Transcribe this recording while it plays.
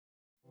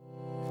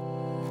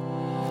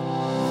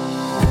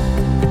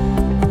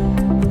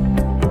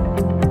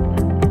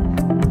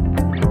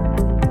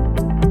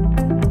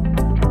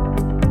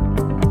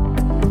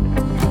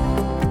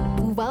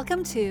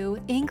Welcome to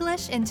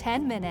English in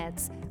 10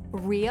 Minutes,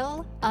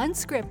 real,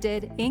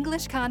 unscripted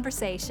English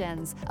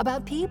conversations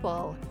about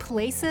people,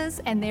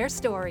 places, and their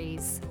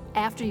stories.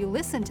 After you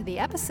listen to the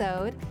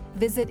episode,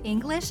 visit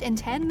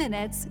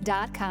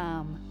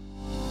EnglishIn10Minutes.com.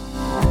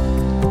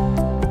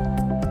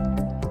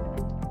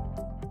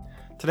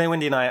 Today,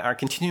 Wendy and I are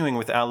continuing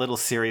with our little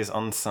series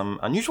on some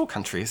unusual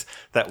countries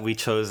that we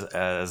chose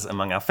as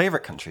among our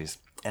favorite countries.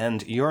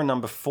 And your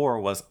number 4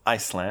 was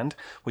Iceland,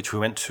 which we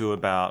went to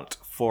about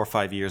 4 or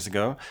 5 years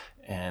ago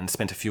and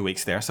spent a few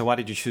weeks there. So why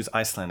did you choose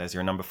Iceland as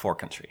your number 4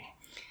 country?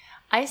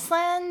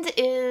 Iceland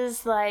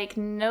is like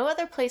no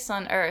other place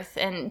on Earth,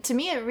 and to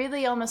me it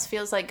really almost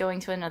feels like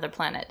going to another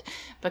planet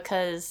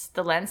because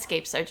the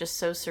landscapes are just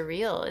so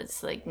surreal.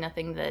 It's like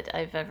nothing that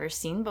I've ever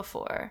seen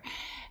before.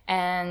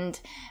 And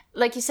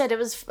like you said, it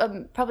was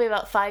probably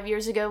about 5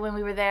 years ago when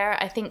we were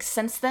there. I think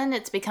since then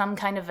it's become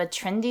kind of a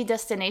trendy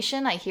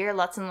destination. I hear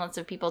lots and lots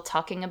of people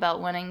talking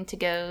about wanting to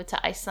go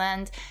to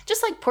Iceland,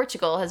 just like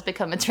Portugal has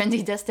become a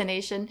trendy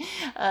destination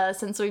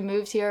since we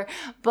moved here.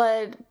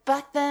 But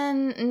back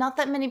then, not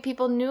that many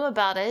people knew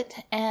about it,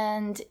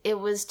 and it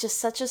was just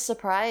such a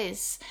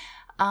surprise.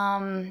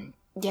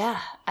 Yeah,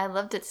 I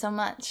loved it so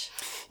much.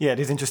 Yeah, it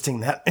is interesting.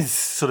 That is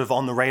sort of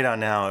on the radar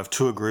now of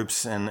tour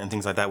groups and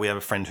things like that. We have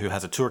a friend who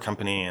has a tour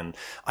company, and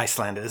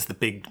Iceland is the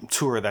big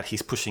tour that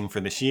he's pushing for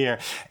this year.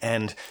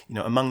 And, you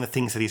know, among the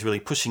things that he's really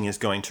pushing is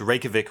going to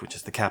Reykjavik, which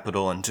is the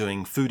capital, and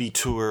doing foodie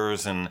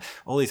tours and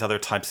all these other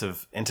types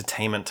of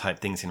entertainment type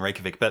things in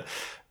Reykjavik. But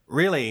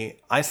really,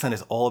 Iceland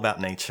is all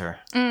about nature.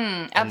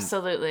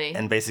 Absolutely.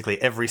 And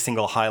basically every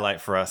single highlight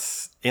for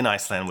us in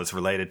Iceland was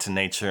related to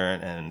nature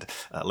and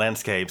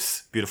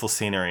landscapes, beautiful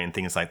scenery and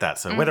things like that.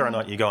 So whether or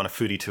not you go on a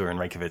foodie tour in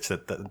Reykjavik,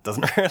 that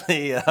doesn't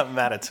really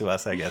matter to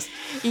us, I guess.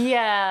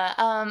 Yeah.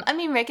 I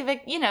mean,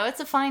 Reykjavik, you know, it's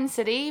a fine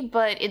city,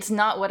 but it's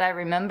not what I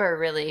remember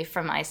really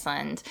from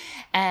Iceland.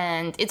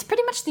 And it's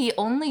pretty much the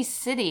only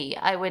city,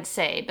 I would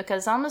say,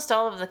 because almost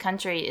all of the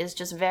country is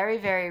just very,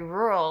 very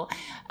rural.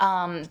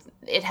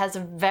 It has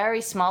a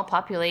very small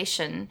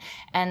population.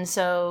 And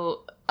so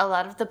a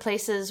lot of the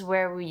places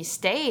where we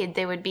stayed,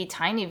 they would be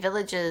tiny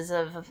villages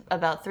of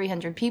about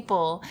 300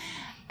 people.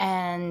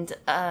 And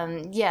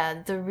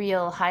the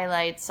real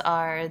highlights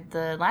are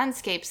the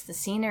landscapes, the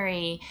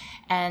scenery,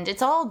 and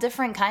it's all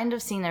different kind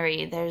of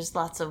scenery. There's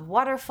lots of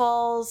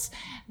waterfalls.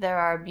 There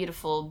are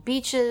beautiful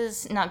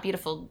beaches, not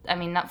beautiful, I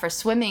mean, not for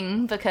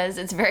swimming because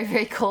it's very,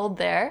 very cold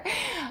there.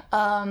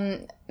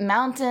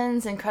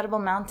 Mountains, incredible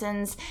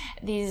mountains,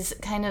 these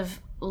kind of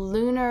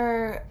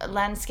lunar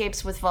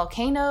landscapes with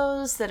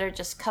volcanoes that are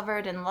just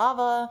covered in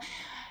lava.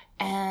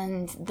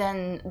 And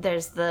then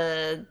there's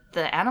the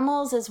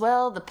animals as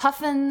well, the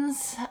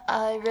puffins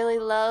I really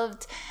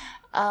loved.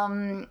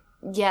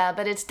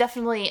 But it's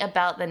definitely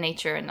about the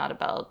nature and not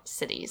about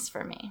cities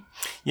for me.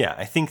 Yeah,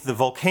 I think the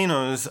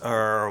volcanoes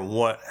are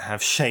what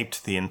have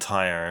shaped the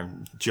entire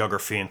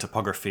geography and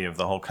topography of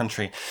the whole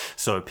country.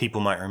 So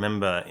people might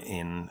remember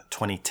in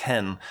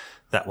 2010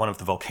 that one of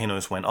the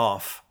volcanoes went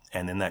off,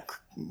 and then that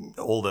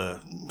all the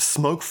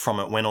smoke from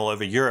it went all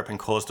over Europe and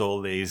caused all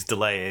these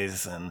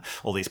delays and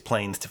all these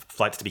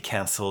flights to be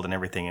cancelled and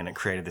everything, and it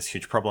created this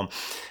huge problem.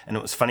 And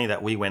it was funny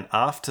that we went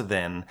after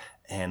then,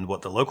 and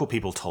what the local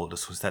people told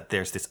us was that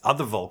there's this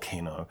other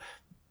volcano,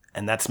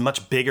 and that's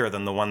much bigger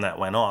than the one that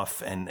went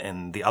off,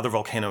 and the other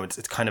volcano, it's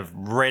kind of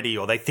ready,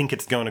 or they think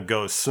it's going to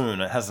go soon.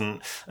 It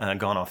hasn't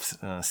gone off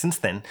since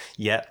then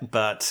yet,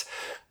 but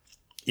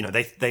you know,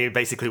 they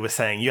basically were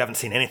saying, you haven't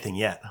seen anything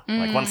yet.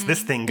 Like, once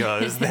this thing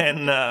goes,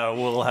 then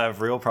we'll have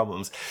real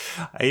problems.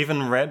 I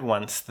even read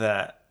once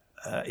that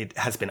it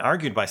has been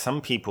argued by some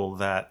people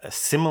that a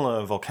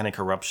similar volcanic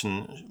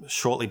eruption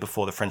shortly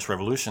before the French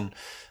Revolution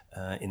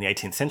in the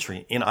 18th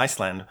century in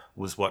Iceland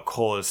was what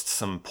caused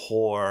some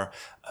poor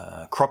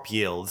crop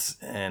yields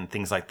and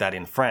things like that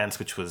in France,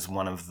 which was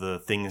one of the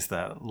things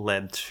that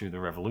led to the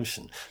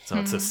revolution. So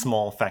it's a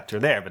small factor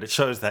there, but it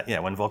shows that,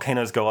 when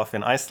volcanoes go off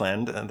in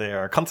Iceland, there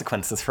are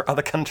consequences for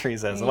other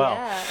countries as well.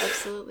 Yeah,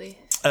 absolutely.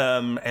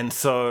 And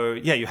so,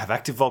 you have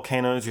active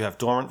volcanoes, you have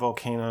dormant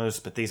volcanoes,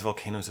 but these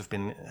volcanoes have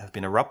been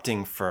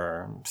erupting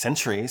for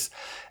centuries,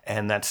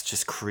 and that's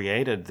just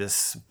created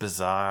this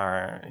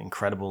bizarre,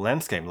 incredible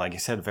landscape. Like you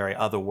said, very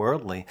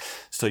otherworldly.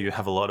 So you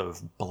have a lot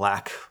of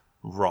black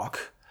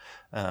rock,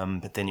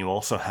 but then you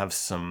also have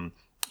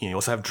you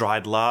also have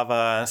dried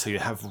lava, so you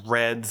have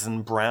reds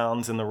and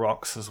browns in the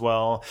rocks as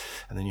well,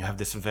 and then you have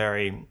this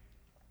very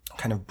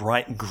kind of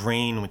bright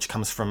green, which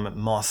comes from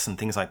moss and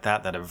things like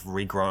that have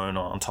regrown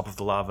on top of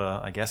the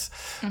lava, I guess.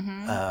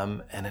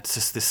 And it's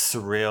just this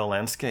surreal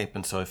landscape.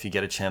 And so if you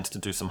get a chance to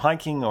do some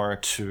hiking or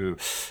to,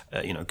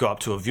 go up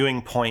to a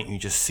viewing point, you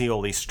just see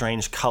all these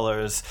strange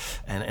colors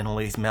and all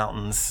these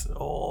mountains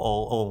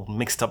all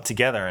mixed up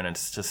together. And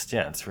it's just,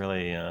 it's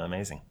really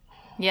amazing.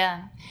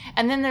 Yeah.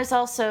 And then there's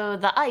also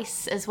the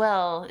ice as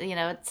well. You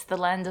know, it's the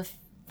land of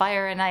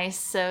fire and ice,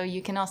 so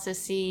you can also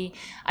see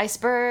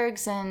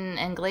icebergs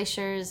and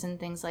glaciers and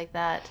things like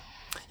that.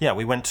 Yeah,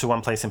 we went to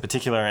one place in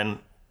particular, and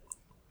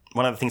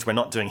one of the things we're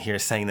not doing here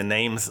is saying the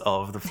names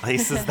of the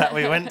places that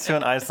we went to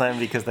in Iceland,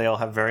 because they all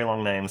have very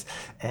long names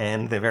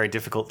and they're very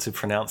difficult to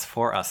pronounce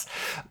for us.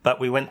 But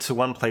we went to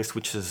one place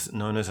which is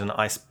known as an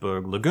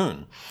iceberg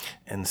lagoon.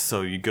 And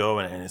so you go,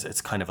 and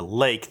it's kind of a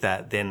lake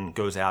that then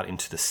goes out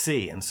into the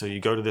sea. And so you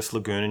go to this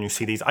lagoon and you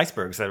see these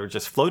icebergs that are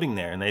just floating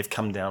there, and they've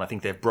come down. I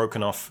think they've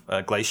broken off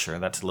a glacier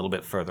that's a little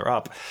bit further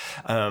up.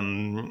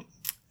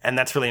 And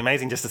that's really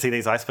amazing just to see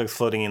these icebergs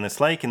floating in this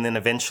lake. And then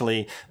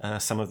eventually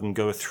some of them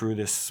go through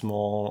this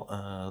small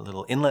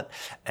little inlet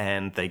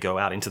and they go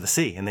out into the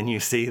sea. And then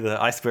you see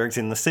the icebergs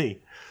in the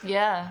sea.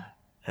 Yeah.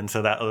 And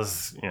so that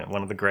was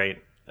one of the great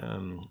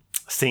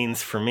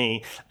scenes for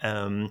me.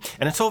 And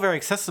it's all very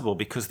accessible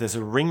because there's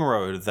a ring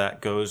road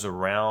that goes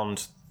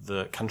around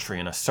the country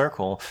in a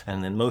circle,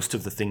 and then most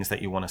of the things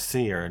that you want to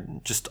see are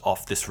just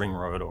off this ring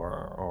road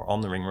or on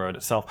the ring road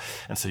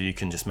itself. And so you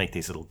can just make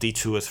these little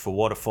detours for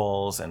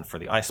waterfalls and for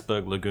the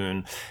iceberg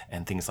lagoon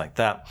and things like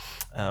that.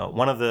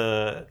 One of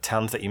the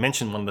towns that you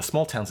mentioned, one of the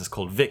small towns, is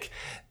called Vik.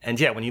 And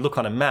yeah, when you look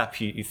on a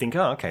map, you think,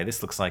 oh, okay,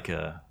 this looks like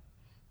a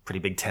pretty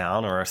big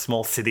town or a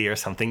small city or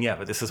something. Yeah,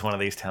 but this is one of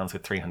these towns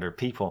with 300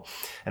 people.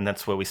 And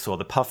that's where we saw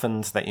the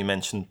puffins that you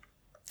mentioned.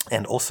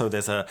 And also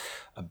there's a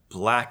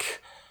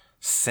black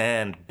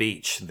sand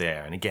beach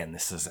there. And again,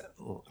 this is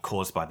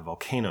caused by the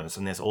volcanoes.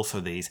 And there's also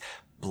these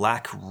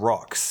black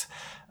rocks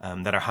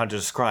that are hard to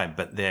describe,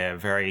 but they're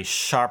very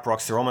sharp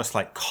rocks. They're almost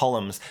like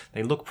columns.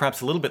 They look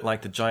perhaps a little bit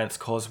like the Giant's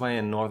Causeway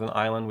in Northern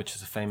Ireland, which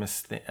is a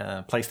famous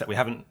place that we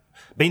haven't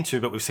been to,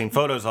 but we've seen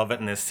photos of it,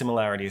 and there's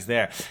similarities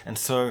there. And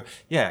so,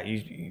 yeah,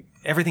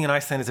 everything in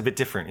Iceland is a bit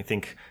different. You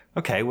think,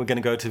 okay, we're going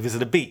to go to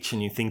visit a beach,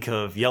 and you think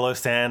of yellow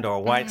sand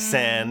or white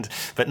sand,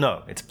 but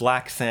no, it's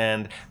black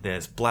sand,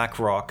 there's black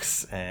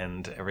rocks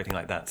and everything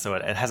like that. So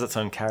it has its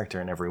own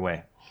character in every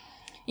way.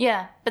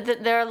 Yeah,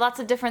 but there are lots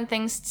of different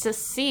things to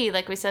see.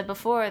 Like we said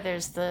before,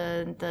 there's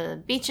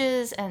the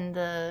beaches and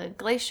the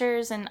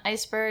glaciers and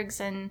icebergs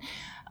and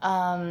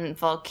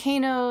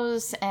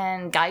volcanoes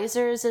and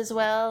geysers as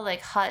well,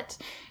 like hot,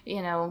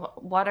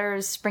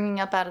 water springing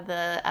up out of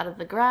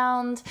the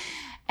ground.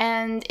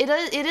 And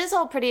it is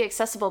all pretty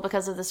accessible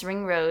because of this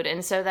ring road,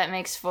 and so that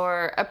makes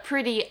for a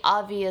pretty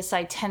obvious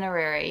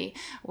itinerary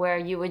where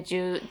you would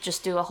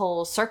just do a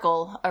whole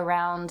circle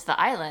around the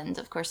island.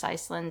 Of course,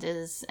 Iceland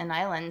is an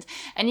island,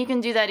 and you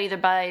can do that either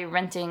by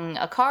renting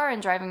a car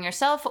and driving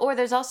yourself, or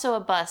there's also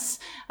a bus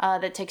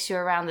that takes you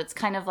around. That's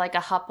kind of like a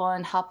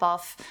hop-on,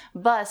 hop-off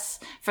bus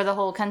for the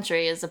whole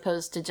country, as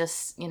opposed to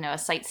just, a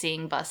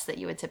sightseeing bus that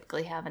you would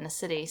typically have in a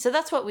city. So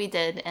that's what we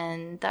did,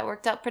 and that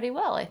worked out pretty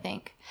well, I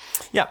think.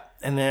 Yeah,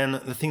 and then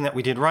the thing that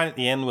we did right at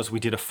the end was we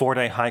did a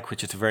 4-day hike,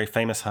 which is a very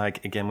famous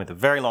hike, again with a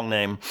very long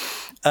name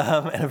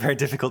and a very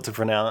difficult to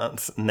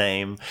pronounce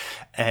name.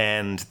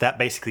 And that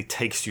basically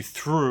takes you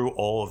through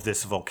all of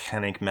this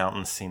volcanic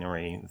mountain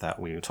scenery that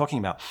we were talking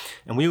about.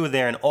 And we were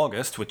there in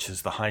August, which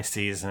is the high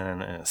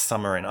season and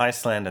summer in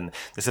Iceland. And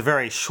there's a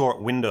very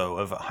short window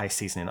of high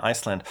season in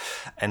Iceland.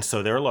 And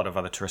so there are a lot of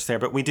other tourists there.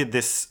 But we did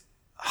this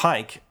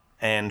hike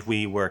and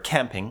we were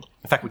camping.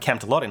 In fact, we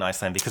camped a lot in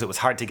Iceland because it was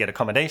hard to get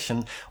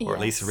accommodation, or at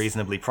least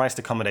reasonably priced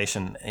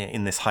accommodation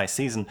in this high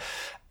season.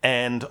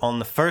 And on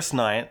the first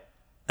night,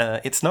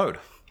 it snowed.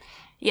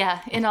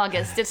 Yeah, in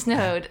August, it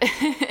snowed.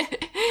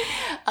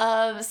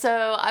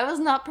 So I was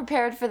not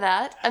prepared for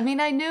that. I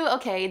mean, I knew,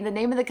 okay, the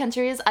name of the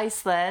country is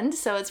Iceland,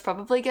 so it's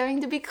probably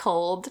going to be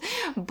cold,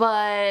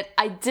 but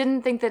I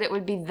didn't think that it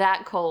would be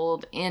that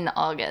cold in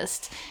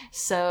August.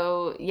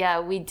 So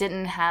yeah, we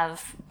didn't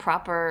have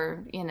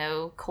proper,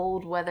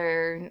 cold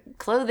weather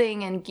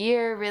clothing and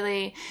gear,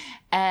 really.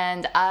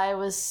 And I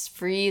was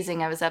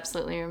freezing. I was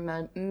absolutely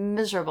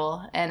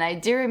miserable. And I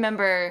do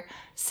remember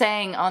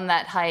saying on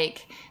that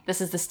hike,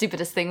 this is the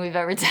stupidest thing we've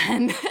ever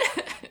done.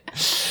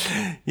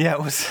 Yeah,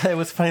 it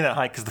was funny, that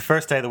hike, because the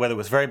first day the weather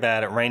was very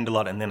bad. It rained a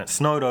lot, and then it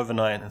snowed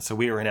overnight, and so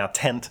we were in our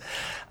tent.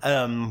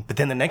 But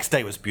then the next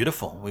day was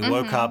beautiful. We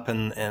woke up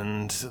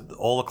and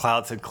all the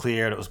clouds had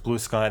cleared. It was blue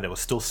sky. There was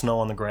still snow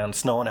on the ground,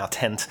 snow on our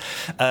tent.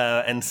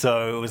 And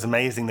so it was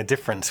amazing, the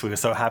difference. We were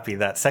so happy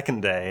that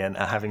second day, and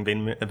having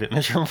been a bit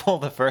miserable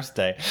the first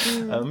day.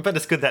 But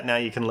it's good that now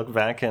you can look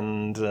back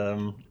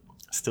and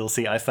still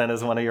see Iceland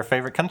as one of your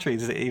favorite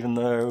countries, even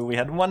though we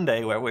had one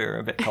day where we were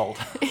a bit cold.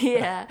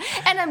 Yeah.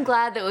 And I'm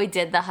glad that we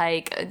did the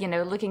hike.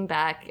 Looking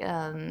back,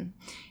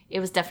 it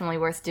was definitely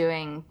worth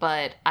doing,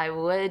 but I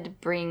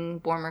would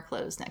bring warmer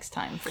clothes next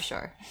time for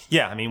sure.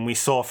 Yeah, I mean, we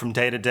saw from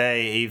day to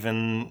day,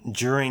 even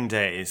during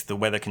days, the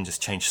weather can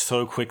just change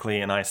so quickly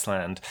in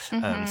Iceland.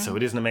 So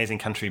it is an amazing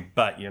country,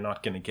 but you're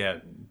not going to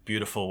get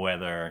beautiful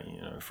weather,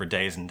 for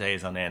days and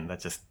days on end.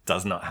 That just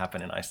does not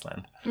happen in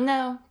Iceland.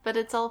 No, but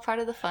it's all part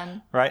of the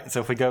fun. Right,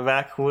 so if we go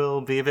back,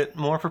 we'll be a bit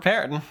more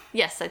prepared.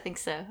 Yes, I think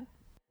so.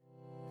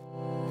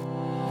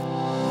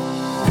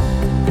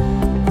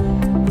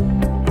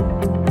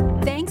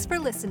 Thanks for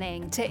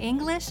listening to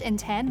English in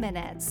 10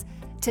 Minutes.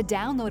 To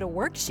download a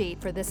worksheet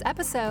for this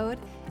episode,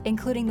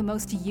 including the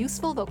most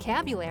useful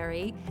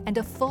vocabulary and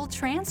a full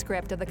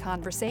transcript of the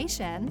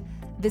conversation,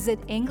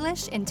 visit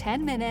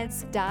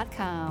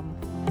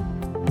EnglishinTenMinutes.com.